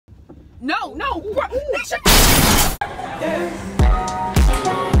No, Nisha.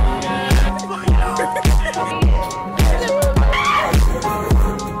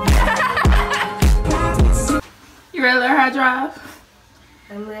 You ready to learn how to drive?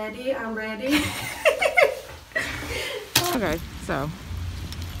 I'm ready. Okay, so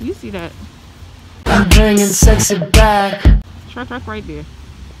you see that? I'm bringing sexy back. Truck right there.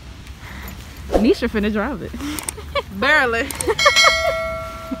 Nisha finna drive it. Barely.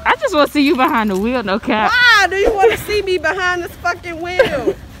 I just want to see you behind the wheel, no cap. Why do you want to see me behind this fucking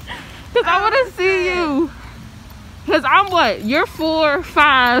wheel? Because I want to see you. Because I'm what? You're 4,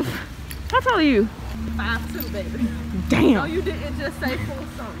 5. How tall are you? 5'2", baby. Damn. No, you didn't just say 4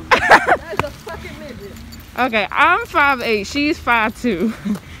 something. That's a fucking midget. Okay, I'm 5'8". She's 5'2".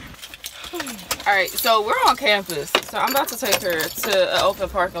 All right, so we're on campus. So I'm about to take her to an open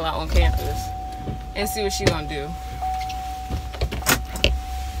parking lot on campus and see what she's gonna do.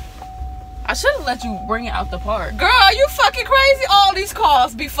 I should have let you bring it out the park. Girl, are you fucking crazy? All these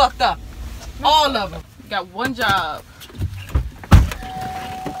cars be fucked up. All of them. You got one job.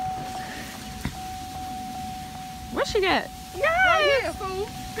 What she got? Yeah, right here, fool.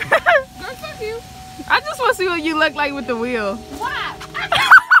 Girl, fuck you. I just want to see what you look like with the wheel. Why?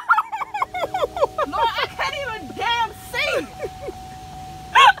 Lord, I can't even damn see.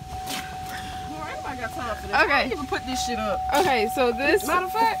 Lord, everybody got time for this. Okay. I can't even put this shit up. Okay, so this Matter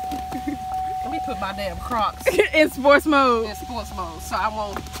of fact, let me put my damn Crocs in sports mode. in sports mode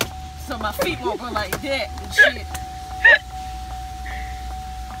so my feet won't go like that and shit.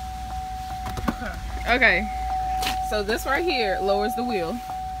 Okay, so this right here lowers the wheel.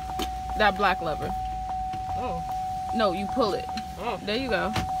 That black lever. Oh. No, you pull it. Oh. There you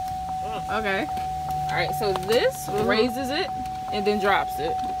go. Oh. Okay. All right, so this raises it and then drops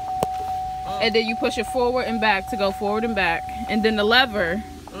it. And then you push it forward and back to go forward and back. And then the lever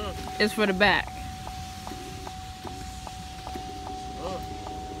is for the back.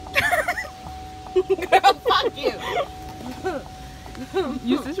 Girl, fuck you.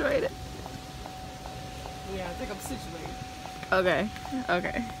 You situated? Yeah, I think I'm situated. Okay.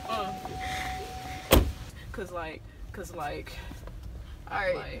 Okay. Cause like. All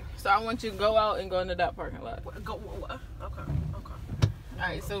right. Like, so I want you to go out and go into that parking lot. go what? Okay. All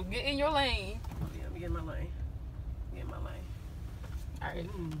right. So get in your lane. Oh, yeah, let me get in my lane. All right.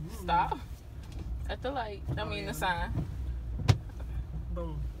 Stop at the light. I mean the sign.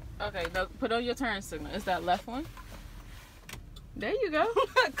 Boom. Okay. Now put on your turn signal. Is that left one? There you go.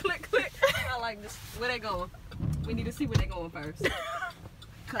 Click. I like this. Where they going? We need to see where they going first.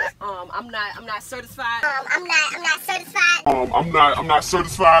 Cause I'm not certified. I'm not certified. I'm not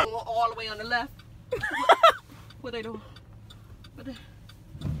certified. All the way on the left. What they doing? What they?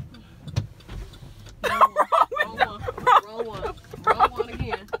 Wrong one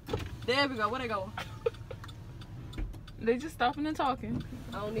again. There we go. Where they going? They just stopping and talking.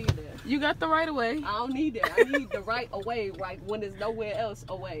 I don't need that. You got the right of way. I don't need that. I need the right away, right when there's nowhere else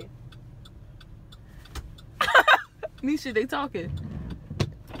away. Nisha, they talking.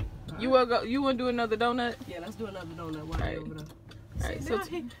 You wanna go? You wanna do another donut? Yeah, let's do another donut while Right. over there. Alright, See, so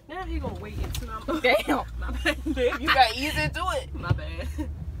now he gonna wait until I'm. damn. My bad. You got ease into it. My bad.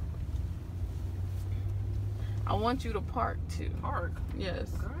 I want you to park too. Park.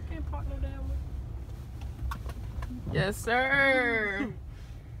 Yes. Girl, I can't park no damn way. Yes, sir.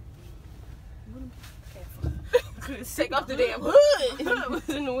 Take off the damn hood. What's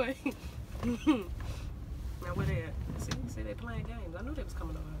in the way? Now where they at? See they playing games. I knew they was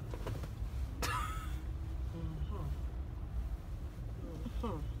coming over here.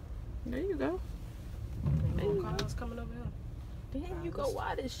 There you go. Cars coming over here. Damn, you go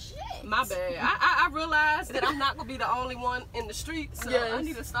wide as shit. My bad. I realized that I'm not gonna be the only one in the street, so Yes. I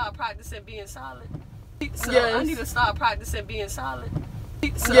need to start practicing being solid. So Yes. I need to start practicing being solid.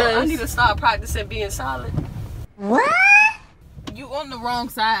 So Yes. I need to start practicing being solid. What? You on the wrong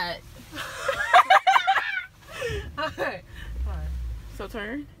side. Alright. So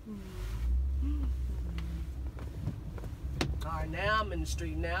turn. Alright, now I'm in the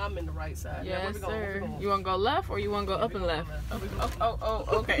street. Now I'm in the right side. Now, where Yes, we going? Where we sir. going? You wanna go left or you wanna go up and left? Oh,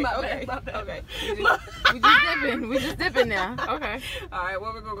 okay, My okay, bad, my bad. okay. We just dipping. We just dipping now. Okay. Alright,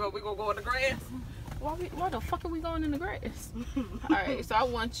 where we gonna go? We gonna go in the grass? Why the fuck are we going in the grass? All right, so I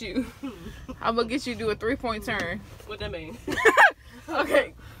want you. I'm gonna get you to do a 3-point turn. What that mean?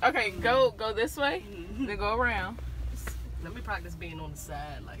 Okay, go this way, then go around. Let me practice being on the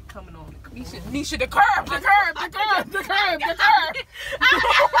side, like coming on the Nisha, the curb.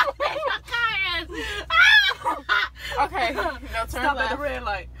 Okay, now turn Stop left. at the red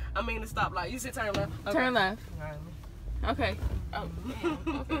light. I mean the stoplight. You said turn left. Okay. Turn left. All right. Okay. Oh, damn.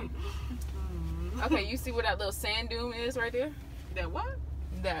 Okay. Okay, you see where that little sand dune is right there? That what?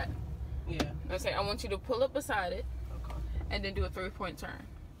 That. Yeah. Okay, I want you to pull up beside it. Okay. And then do a 3-point turn.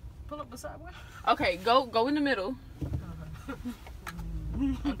 Pull up beside what? Okay, go in the middle.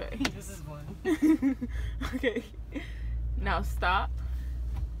 Okay. This is fun. Okay. Now stop.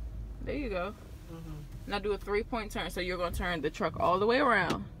 There you go. Now do a 3-point turn. So you're going to turn the truck all the way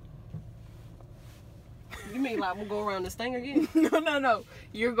around. You mean like we'll go around this thing again? No.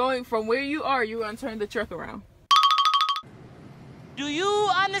 You're going from where you are, you're going to turn the truck around. Do you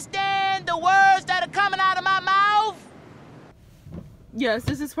understand the words that are coming out of my mouth? Yes,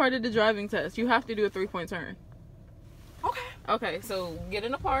 this is part of the driving test. You have to do a 3-point turn. Okay. Okay, so get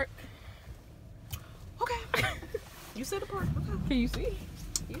in the park. Okay. You said the part. Okay. Can you see?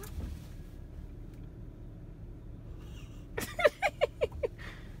 Yeah.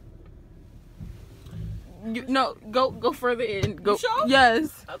 No, go further in. Go. You sure?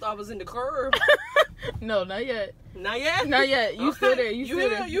 Yes. I thought I was in the curve. No, not yet. Not yet? Not yet. You still there. You still here,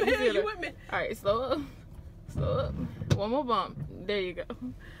 there. You here? still You there. with me? All right, slow up. Slow up. One more bump. There you go.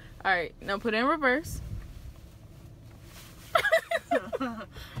 All right, now put it in reverse.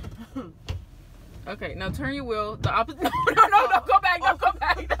 Okay, now turn your wheel the opposite. No, don't go back. Don't go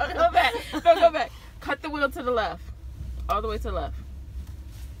back. Don't go back. Don't go back. Cut the wheel to the left. All the way to the left.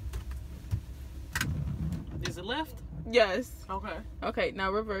 Is it left? Yes. Okay. Okay,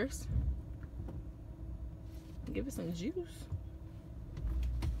 now reverse. Give it some juice.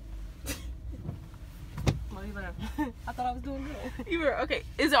 Why you laughing? I thought I was doing good. You were okay.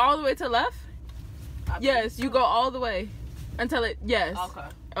 Is it all the way to the left? Yes, you go all the way until it. Yes. Okay.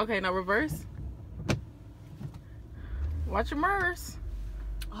 Okay, now reverse. Watch your mirrors.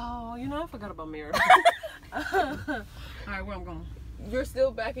 Oh, you know I forgot about mirror. All right, where I'm going? You're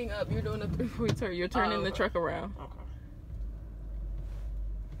still backing up. You're doing a 3-point turn. You're turning the okay. truck around. Okay.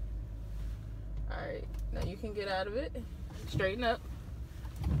 All right. Now you can get out of it. Straighten up.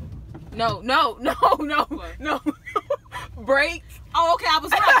 No. What? No. Brake. Oh, okay. I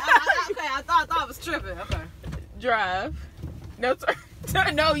was right. Okay. I thought I was tripping. Okay. Drive. No,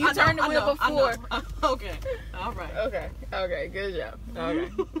 no, you turned the wheel before. Okay. All right. Okay. Good job. Okay.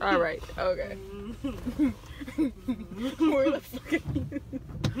 All right. Okay. Where the fuck are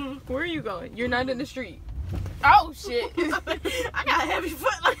you? Where are you going? You're not in the street. Oh shit! I got a heavy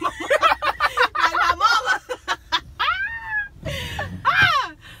foot like my mama.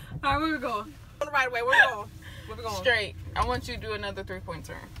 All right, where we going? On the right way. Where we going? Where we going? Straight. I want you to do another 3-point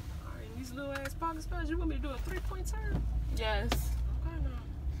turn. All right, these little ass pocket spells. You want me to do a 3-point turn? Yes. Okay, now.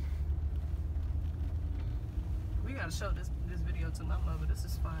 We gotta show this video to my mother. This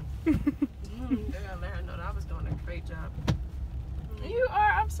is fun. They gotta let her know that I was doing a great job. You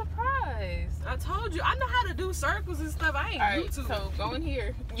are. I'm surprised. I told you, I know how to do circles and stuff. I ain't All right. YouTube. So go in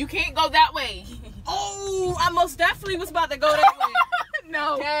here. You can't go that way. Oh, I most definitely was about to go that way.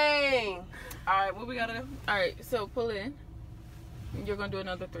 No. Dang. All right, what we gotta do? All right. So pull in. You're gonna do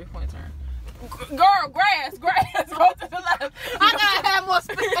another 3-point turn. Girl, grass. Go to the left. I gotta have more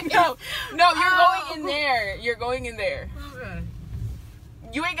space. No, you're going in there. You're going in there. Okay.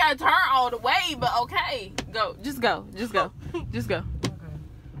 You ain't gotta turn all the way, but okay. Go. Just go. Just go. Okay.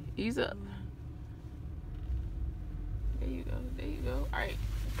 Ease up. There you go. All right.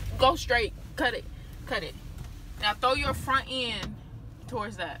 Go straight. Cut it. Now throw your front end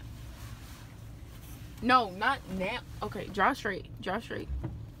towards that. No, not now. Okay, draw straight.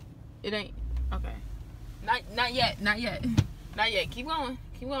 It ain't. Okay. Not yet. Keep going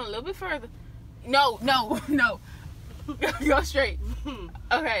a little bit further. No. Go straight.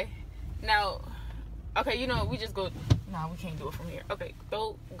 Okay. Now, okay, you know, we just go. Nah, we can't do it from here. Okay,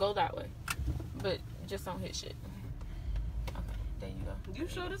 go that way. But just don't hit shit. Okay, there you go. You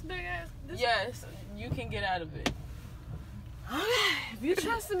sure this big ass? Yes, you can get out of it. If you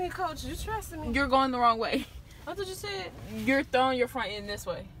trusting me, coach, you trusting me. You're going the wrong way. That's what you said. You're throwing your front end this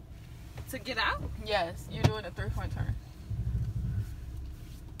way. To get out? Yes, you're doing a 3-point turn.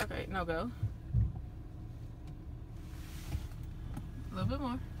 Okay, now go. A little bit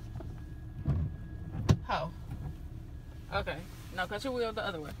more. How? Okay, now cut your wheel the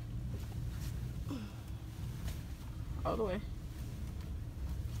other way. All the way.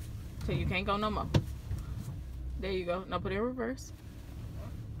 Till you can't go no more. There you go. Now put it in reverse.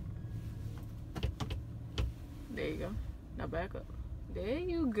 There you go. Now back up. There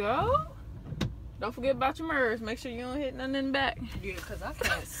you go. Don't forget about your mirrors. Make sure you don't hit nothing in the back. Yeah, because I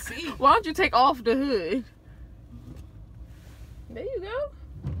can't see. Why don't you take off the hood? There you go.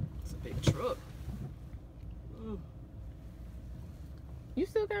 It's a big truck. You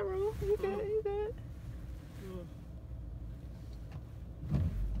still got room. You good.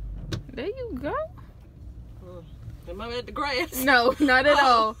 There you go. Am I at the grass? No, not at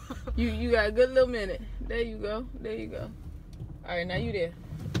all. You got a good little minute. There you go. There you go. All right, now you there.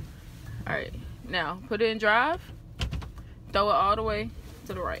 All right, now put it in drive. Throw it all the way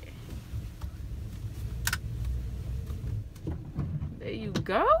to the right. There you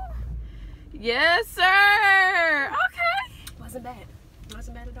go. Yes, sir. Okay. Wasn't bad.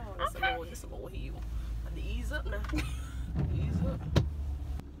 Wasn't bad at all. Just a little heel. I need to ease up now. Ease up.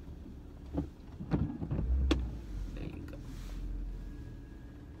 There you go.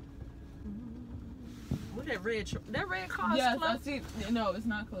 What that red car is Yes, close? I see. No, it's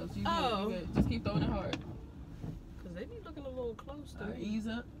not close. You Oh. good. Just keep throwing it hard. Cause they be looking a little close to All right, me. ease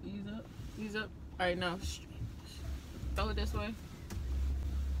up, ease up, ease up. All right, now throw it this way.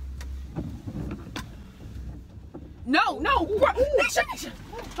 No, Nisha.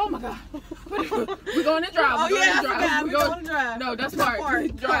 Oh my God. We're going to drive. Oh We're yeah, I going to drive. forgot. We're going to drive. No, that's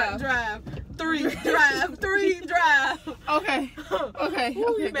part. Drive. 3, drive. 3, drive. Okay. Okay. Ooh,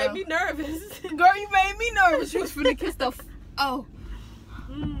 Okay. you made me nervous. Girl, you made me nervous. You was finna kiss the. Oh.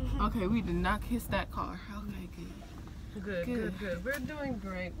 Okay, we did not kiss that car. Okay, good. Good. We're doing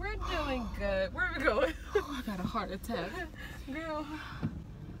great. We're doing good. Where are we going? Oh, I got a heart attack. Girl.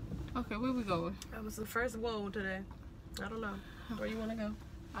 Okay, where we going? That was the first whoa today. I don't know. Where you want to go?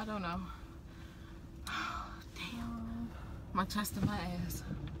 I don't know. Damn. My chest and my ass.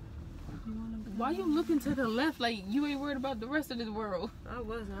 Why you looking to the left like you ain't worried about the rest of this world? I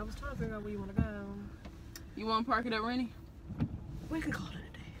wasn't. I was trying to figure out where you want to go. You want to park it at Rennie? We can call it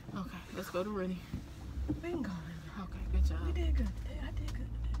a day. Okay, let's go to Rennie. We can call it Okay, good job. a day. We did good today. I did good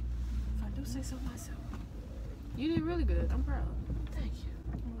today. If I do say so myself. You did really good. I'm proud. Thank you.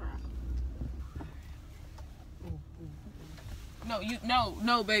 I'm proud.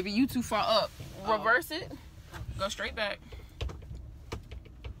 No, baby, you too far up. Reverse it. Go straight back.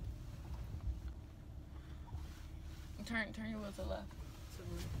 Turn your wheel to the left.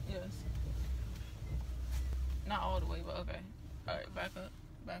 Yes. Not all the way, but okay. All right, back up.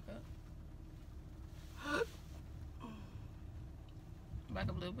 Back up. Back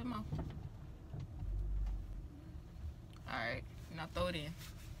up a little bit more. All right, now throw it in.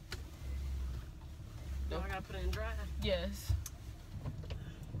 No, I gotta put it in drive. Yes.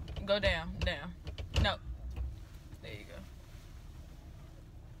 Go down. No. There you go.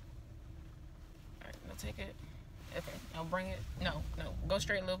 All right, now take it. Okay, now bring it. No. Go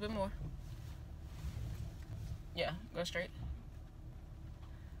straight a little bit more. Yeah, go straight.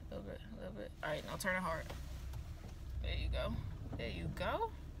 A little bit. All right, now turn it hard. There you go.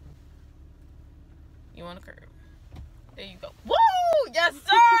 You want a curve. There you go. Woo! Yes,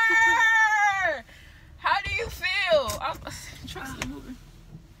 sir! How do you feel? Truck's still moving.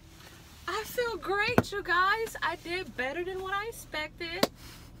 I feel great, you guys. I did better than what I expected.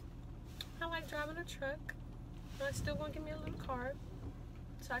 I like driving a truck. I still want to give me a little car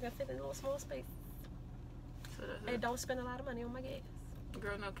so I can fit in a little small space. So And don't spend a lot of money on my gas.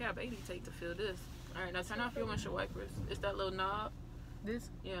 girl, no cap. 80 take to feel this. All right, now turn off your windshield wipers. It's that little knob. This?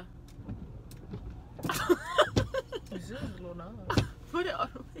 Yeah. This is a little knob. Put it all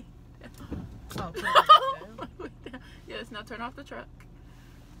the way down. Oh, put it All down. the way down. Yes, now turn off the truck.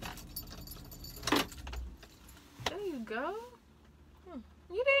 There you go.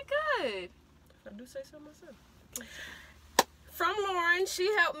 You did good. I do say so myself. From Lauren, she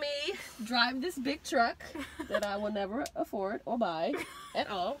helped me drive this big truck that I will never afford or buy at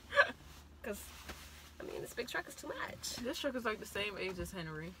all. Because, I mean, this big truck is too much. This truck is like the same age as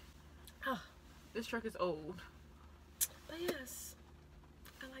Henry. Oh. This truck is old. But yes,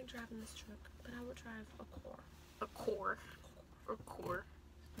 I like driving this truck, but I would drive a core. A core.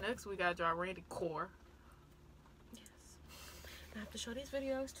 Next, we gotta drive Randy core. Yes. I have to show these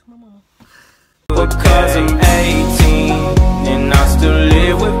videos to my mama. Because I'm 18 and I still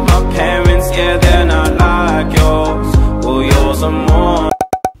live with my parents. Yeah, they're not like yours. Well, yours are more.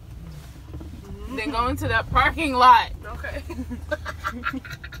 Then go into that parking lot. Okay.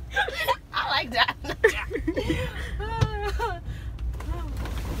 I like that.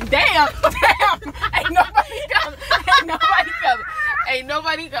 Damn. Ain't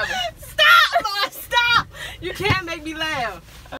nobody coming. Stop, Lord, stop. You can't make me laugh.